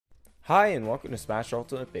Hi and welcome to Smash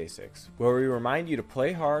Ultimate Basics, where we remind you to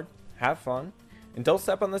play hard, have fun, and don't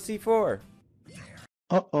step on the C4!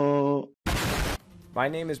 Uh-oh. My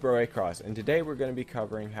name is Cross, and today we're going to be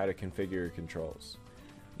covering how to configure your controls.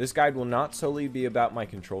 This guide will not solely be about my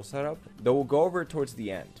control setup, though we'll go over it towards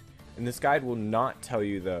the end, and this guide will not tell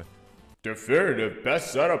you the definitive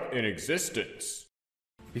best setup in existence,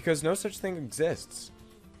 because no such thing exists.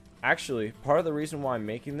 Actually, part of the reason why I'm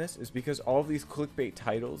making this is because all of these clickbait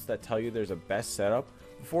titles that tell you there's a best setup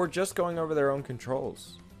before just going over their own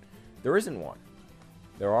controls. There isn't one.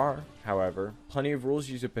 There are, however, plenty of rules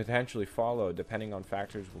you should potentially follow depending on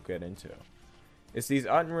factors we'll get into. It's these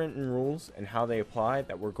unwritten rules and how they apply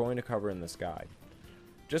that we're going to cover in this guide.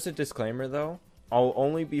 Just a disclaimer though, I'll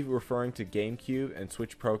only be referring to GameCube and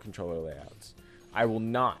Switch Pro controller layouts. I will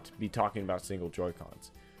not be talking about single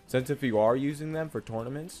Joy-Cons, since if you are using them for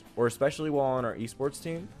tournaments, or especially while on our esports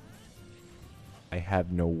team, I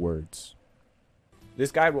have no words.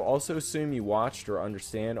 This guide will also assume you watched or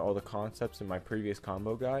understand all the concepts in my previous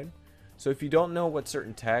combo guide, so if you don't know what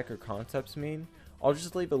certain tech or concepts mean, I'll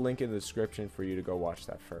just leave a link in the description for you to go watch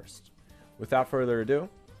that first. Without further ado,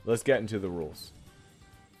 let's get into the rules.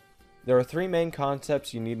 There are three main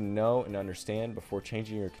concepts you need to know and understand before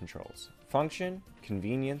changing your controls: function,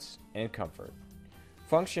 convenience, and comfort.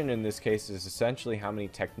 Function in this case is essentially how many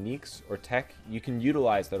techniques or tech you can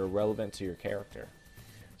utilize that are relevant to your character.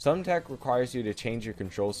 Some tech requires you to change your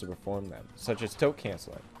controls to perform them, such as tilt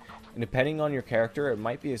canceling, and depending on your character it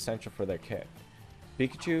might be essential for their kit.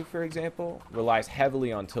 Pikachu, for example, relies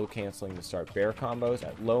heavily on tilt canceling to start bear combos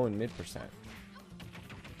at low and mid percent.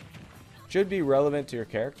 Should be relevant to your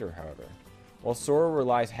character, however. While Sora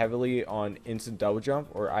relies heavily on instant double jump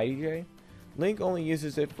or IDJ, Link only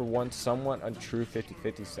uses it for one somewhat untrue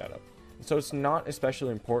 50-50 setup, so it's not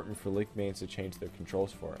especially important for Link mains to change their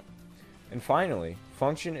controls for it. And finally,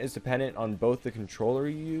 function is dependent on both the controller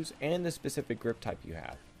you use and the specific grip type you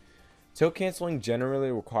have. Tilt canceling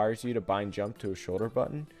generally requires you to bind jump to a shoulder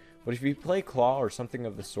button, but if you play claw or something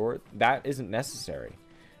of the sort, that isn't necessary,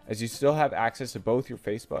 as you still have access to both your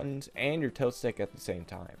face buttons and your tilt stick at the same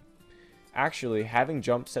time. Actually, having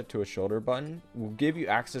jump set to a shoulder button will give you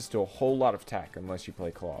access to a whole lot of tech unless you play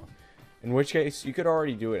claw, in which case you could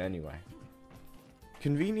already do it anyway.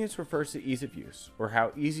 Convenience refers to ease of use, or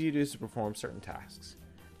how easy it is to perform certain tasks.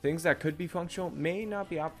 Things that could be functional may not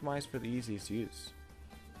be optimized for the easiest use.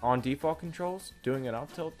 On default controls, doing an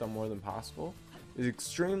up tilt, though more than possible, is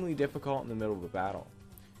extremely difficult in the middle of a battle.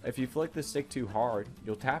 If you flick the stick too hard,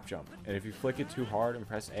 you'll tap jump, and if you flick it too hard and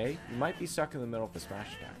press A, you might be stuck in the middle of a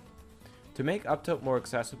smash attack. To make up tilt more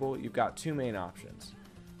accessible, you've got two main options: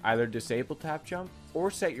 either disable tap jump or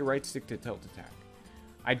set your right stick to tilt attack.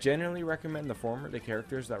 I generally recommend the former to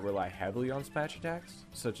characters that rely heavily on smash attacks,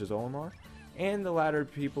 such as Olimar, and the latter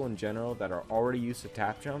to people in general that are already used to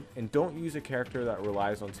tap jump and don't use a character that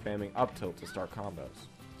relies on spamming up tilt to start combos.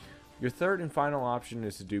 Your third and final option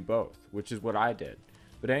is to do both, which is what I did,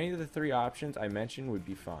 but any of the three options I mentioned would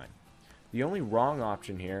be fine. The only wrong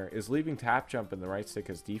option here is leaving tap jump in the right stick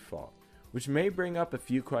as default, which may bring up a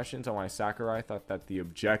few questions on why Sakurai thought that the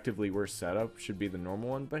objectively worst setup should be the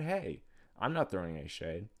normal one, but hey, I'm not throwing any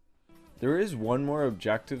shade. There is one more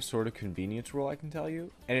objective sort of convenience rule I can tell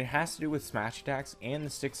you, and it has to do with smash attacks and the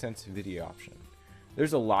stick sensitivity option.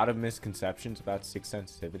 There's a lot of misconceptions about stick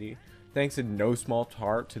sensitivity, thanks in no small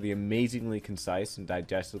part to the amazingly concise and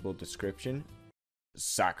digestible description,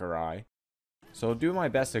 Sakurai. So I'll do my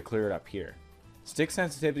best to clear it up here. Stick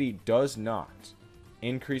sensitivity does not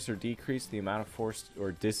increase or decrease the amount of force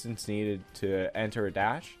or distance needed to enter a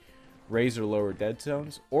dash, raise or lower dead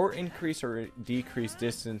zones, or increase or decrease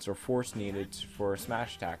distance or force needed for a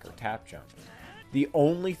smash attack or tap jump. The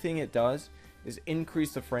only thing it does is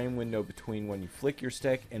increase the frame window between when you flick your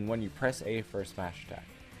stick and when you press A for a smash attack.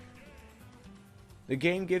 The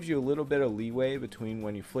game gives you a little bit of leeway between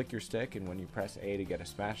when you flick your stick and when you press A to get a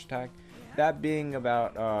smash attack, that being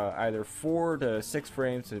about either 4 to 6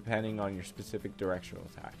 frames depending on your specific directional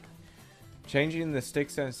attack. Changing the stick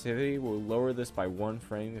sensitivity will lower this by 1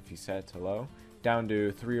 frame if you set it to low, down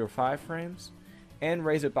to 3 or 5 frames, and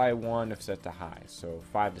raise it by 1 if set to high, so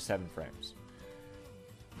 5 to 7 frames.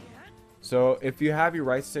 So if you have your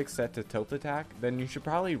right stick set to tilt attack, then you should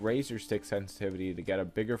probably raise your stick sensitivity to get a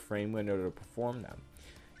bigger frame window to perform them.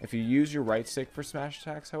 If you use your right stick for smash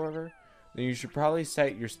attacks, however, then you should probably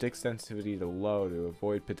set your stick sensitivity to low to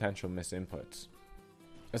avoid potential misinputs.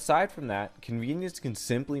 Aside from that, convenience can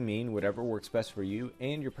simply mean whatever works best for you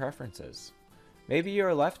and your preferences. Maybe you're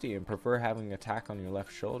a lefty and prefer having attack on your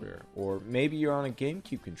left shoulder, or maybe you're on a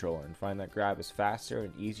GameCube controller and find that grab is faster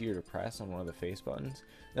and easier to press on one of the face buttons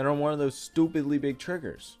than on one of those stupidly big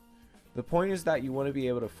triggers. The point is that you want to be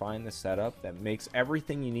able to find the setup that makes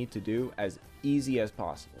everything you need to do as easy as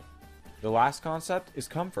possible. The last concept is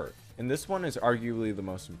comfort, and this one is arguably the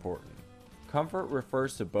most important. Comfort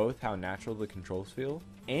refers to both how natural the controls feel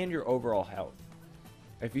and your overall health.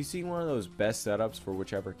 If you see one of those best setups for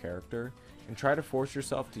whichever character and try to force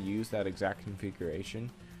yourself to use that exact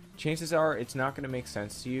configuration, chances are it's not going to make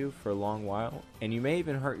sense to you for a long while, and you may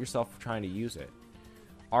even hurt yourself trying to use it.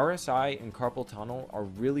 RSI and carpal tunnel are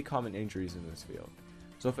really common injuries in this field,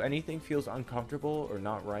 so if anything feels uncomfortable or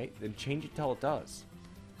not right, then change it till it does.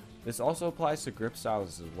 This also applies to grip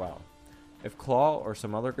styles as well. If claw or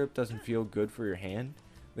some other grip doesn't feel good for your hand,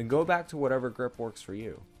 then go back to whatever grip works for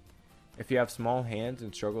you. If you have small hands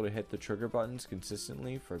and struggle to hit the trigger buttons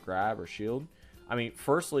consistently for grab or shield,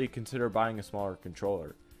 firstly consider buying a smaller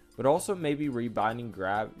controller, but also maybe rebinding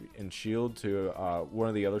grab and shield to one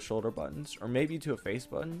of the other shoulder buttons, or maybe to a face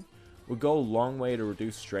button, would go a long way to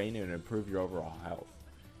reduce strain and improve your overall health.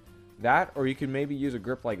 That, or you could maybe use a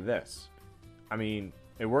grip like this.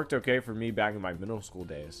 It worked okay for me back in my middle school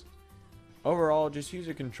days. Overall, just use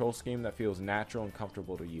a control scheme that feels natural and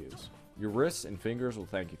comfortable to use. Your wrists and fingers will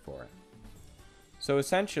thank you for it. So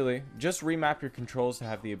essentially, just remap your controls to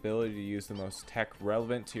have the ability to use the most tech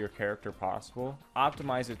relevant to your character possible,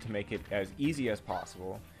 optimize it to make it as easy as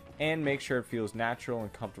possible, and make sure it feels natural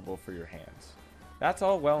and comfortable for your hands. That's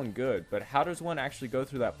all well and good, but how does one actually go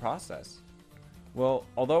through that process? Well,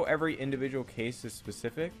 although every individual case is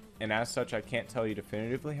specific, and as such I can't tell you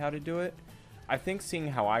definitively how to do it, I think seeing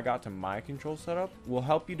how I got to my control setup will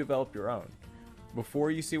help you develop your own.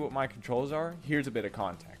 Before you see what my controls are, here's a bit of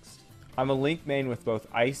context. I'm a Link main with both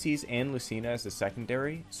Ices and Lucina as a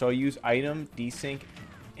secondary, so I use item, desync,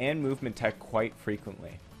 and movement tech quite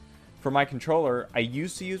frequently. For my controller, I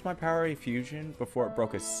used to use my Power A Fusion before it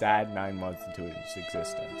broke a sad 9 months into its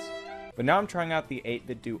existence. But now I'm trying out the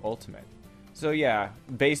 8-bit Do Ultimate. So yeah,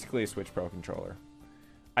 basically a Switch Pro controller.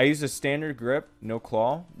 I use a standard grip, no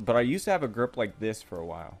claw, but I used to have a grip like this for a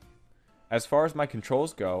while. As far as my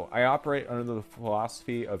controls go, I operate under the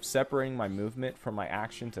philosophy of separating my movement from my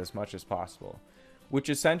actions as much as possible, which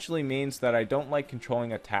essentially means that I don't like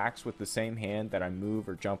controlling attacks with the same hand that I move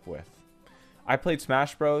or jump with. I played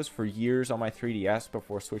Smash Bros for years on my 3DS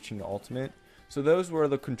before switching to Ultimate, so those were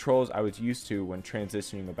the controls I was used to when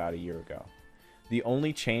transitioning about a year ago. The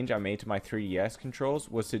only change I made to my 3DS controls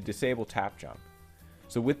was to disable tap jump.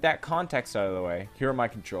 So with that context out of the way, here are my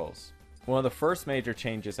controls. One of the first major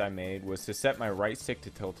changes I made was to set my right stick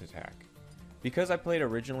to tilt attack. Because I played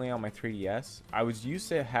originally on my 3DS, I was used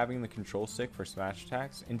to having the control stick for smash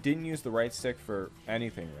attacks and didn't use the right stick for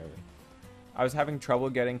anything really. I was having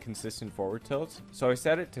trouble getting consistent forward tilts, so I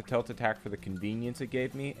set it to tilt attack for the convenience it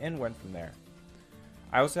gave me and went from there.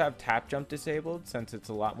 I also have tap jump disabled since it's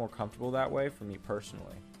a lot more comfortable that way for me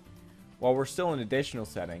personally. While we're still in additional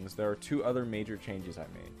settings, there are two other major changes I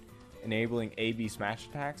made: enabling A/B smash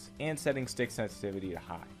attacks and setting stick sensitivity to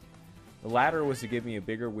high. The latter was to give me a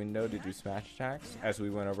bigger window to do smash attacks, as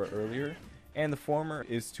we went over earlier, and the former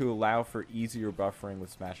is to allow for easier buffering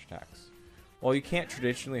with smash attacks. While you can't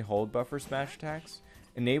traditionally hold buffer smash attacks,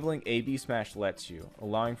 enabling A/B smash lets you,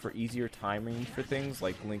 allowing for easier timing for things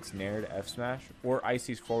like Link's Nair to F smash or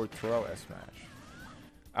Icy's forward throw F smash.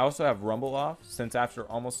 I also have rumble off, since after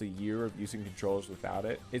almost a year of using controllers without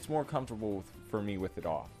it, it's more comfortable for me with it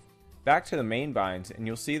off. Back to the main binds, and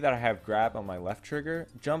you'll see that I have grab on my left trigger,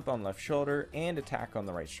 jump on left shoulder, and attack on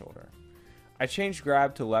the right shoulder. I changed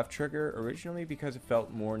grab to left trigger originally because it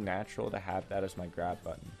felt more natural to have that as my grab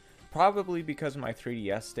button, probably because of my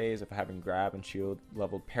 3DS days of having grab and shield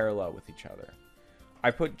leveled parallel with each other.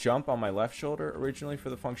 I put jump on my left shoulder originally for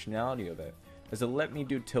the functionality of it, as it let me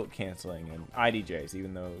do tilt canceling and IDJs,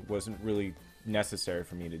 even though it wasn't really necessary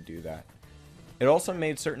for me to do that. It also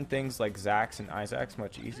made certain things like Zax and Isaac's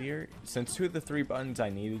much easier, since two of the three buttons I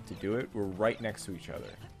needed to do it were right next to each other.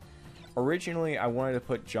 Originally, I wanted to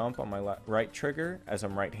put jump on my right trigger, as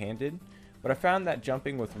I'm right-handed, but I found that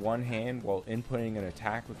jumping with one hand while inputting an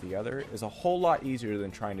attack with the other is a whole lot easier than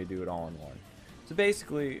trying to do it all in one. So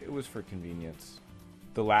basically, it was for convenience.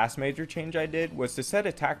 The last major change I did was to set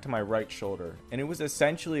attack to my right shoulder, and it was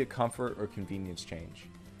essentially a comfort or convenience change.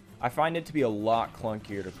 I find it to be a lot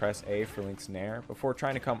clunkier to press A for Link's Nair before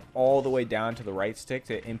trying to come all the way down to the right stick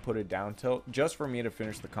to input a down tilt just for me to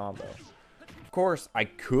finish the combo. Of course, I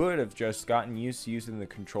could have just gotten used to using the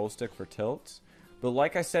control stick for tilts, but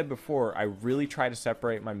like I said before, I really try to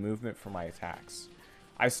separate my movement from my attacks.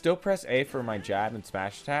 I still press A for my jab and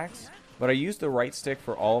smash attacks, but I use the right stick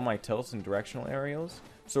for all of my tilts and directional aerials,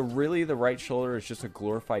 so really the right shoulder is just a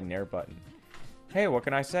glorified Nair button. Hey, what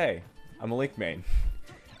can I say? I'm a Link main.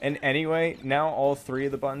 And anyway, now all 3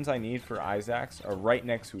 of the buttons I need for Isaac's are right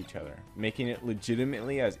next to each other, making it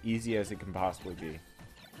legitimately as easy as it can possibly be.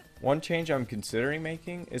 One change I'm considering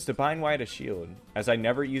making is to bind white a shield, as I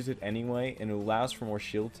never use it anyway and it allows for more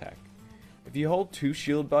shield tech. If you hold 2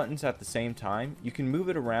 shield buttons at the same time, you can move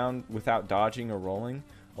it around without dodging or rolling,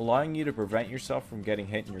 allowing you to prevent yourself from getting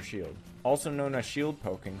hit in your shield, also known as shield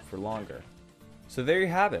poking for longer. So there you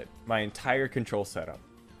have it, my entire control setup.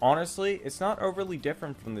 Honestly, it's not overly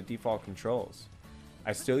different from the default controls.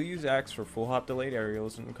 I still use X for full hop delayed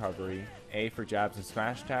aerials and recovery, A for jabs and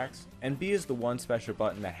smash attacks, and B is the one special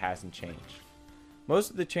button that hasn't changed. Most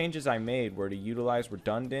of the changes I made were to utilize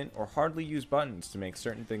redundant or hardly used buttons to make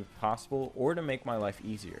certain things possible or to make my life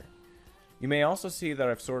easier. You may also see that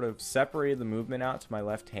I've sort of separated the movement out to my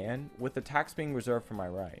left hand, with attacks being reserved for my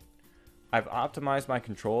right. I've optimized my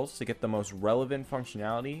controls to get the most relevant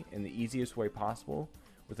functionality in the easiest way possible,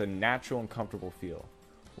 with a natural and comfortable feel.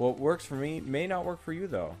 What works for me may not work for you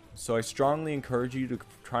though, so I strongly encourage you to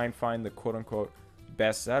try and find the quote-unquote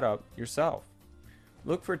best setup yourself.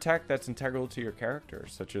 Look for tech that's integral to your character,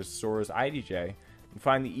 such as Sora's IDJ, and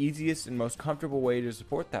find the easiest and most comfortable way to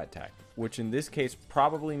support that tech, which in this case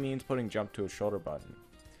probably means putting jump to a shoulder button.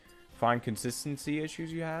 Find consistency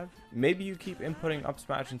issues you have? Maybe you keep inputting up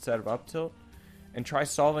smash instead of up tilt, and try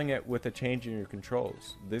solving it with a change in your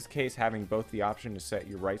controls, this case having both the option to set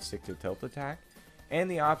your right stick to tilt attack, and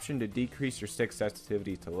the option to decrease your stick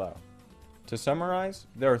sensitivity to low. To summarize,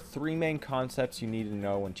 there are 3 main concepts you need to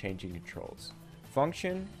know when changing controls: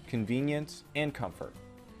 function, convenience, and comfort.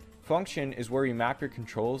 Function is where you map your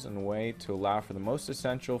controls in a way to allow for the most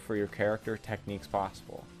essential for your character techniques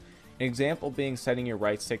possible. An example being setting your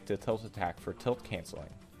right stick to tilt attack for tilt canceling.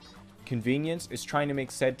 Convenience is trying to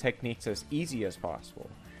make said techniques as easy as possible.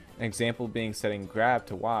 An example being setting grab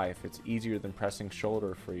to Y if it's easier than pressing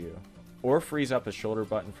shoulder for you, or freeze up a shoulder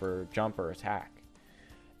button for jump or attack.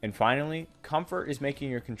 And finally, comfort is making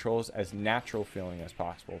your controls as natural feeling as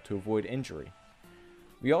possible to avoid injury.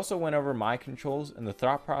 We also went over my controls and the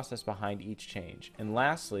thought process behind each change, and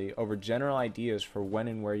lastly, over general ideas for when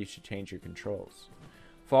and where you should change your controls.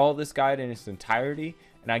 Follow this guide in its entirety,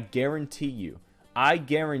 and I guarantee you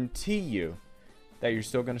that you're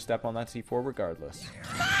still going to step on that C4 regardless.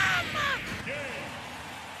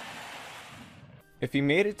 If you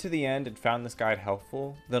made it to the end and found this guide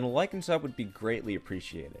helpful, then a like and sub would be greatly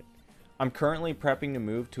appreciated. I'm currently prepping to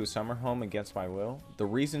move to a summer home against my will. The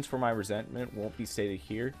reasons for my resentment won't be stated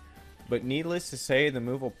here, but needless to say, the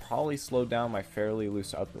move will probably slow down my fairly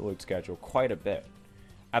loose upload schedule quite a bit.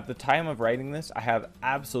 At the time of writing this, I have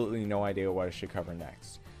absolutely no idea what I should cover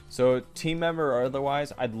next. So, team member or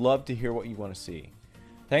otherwise, I'd love to hear what you want to see.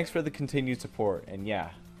 Thanks for the continued support, and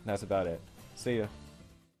yeah, that's about it. See ya.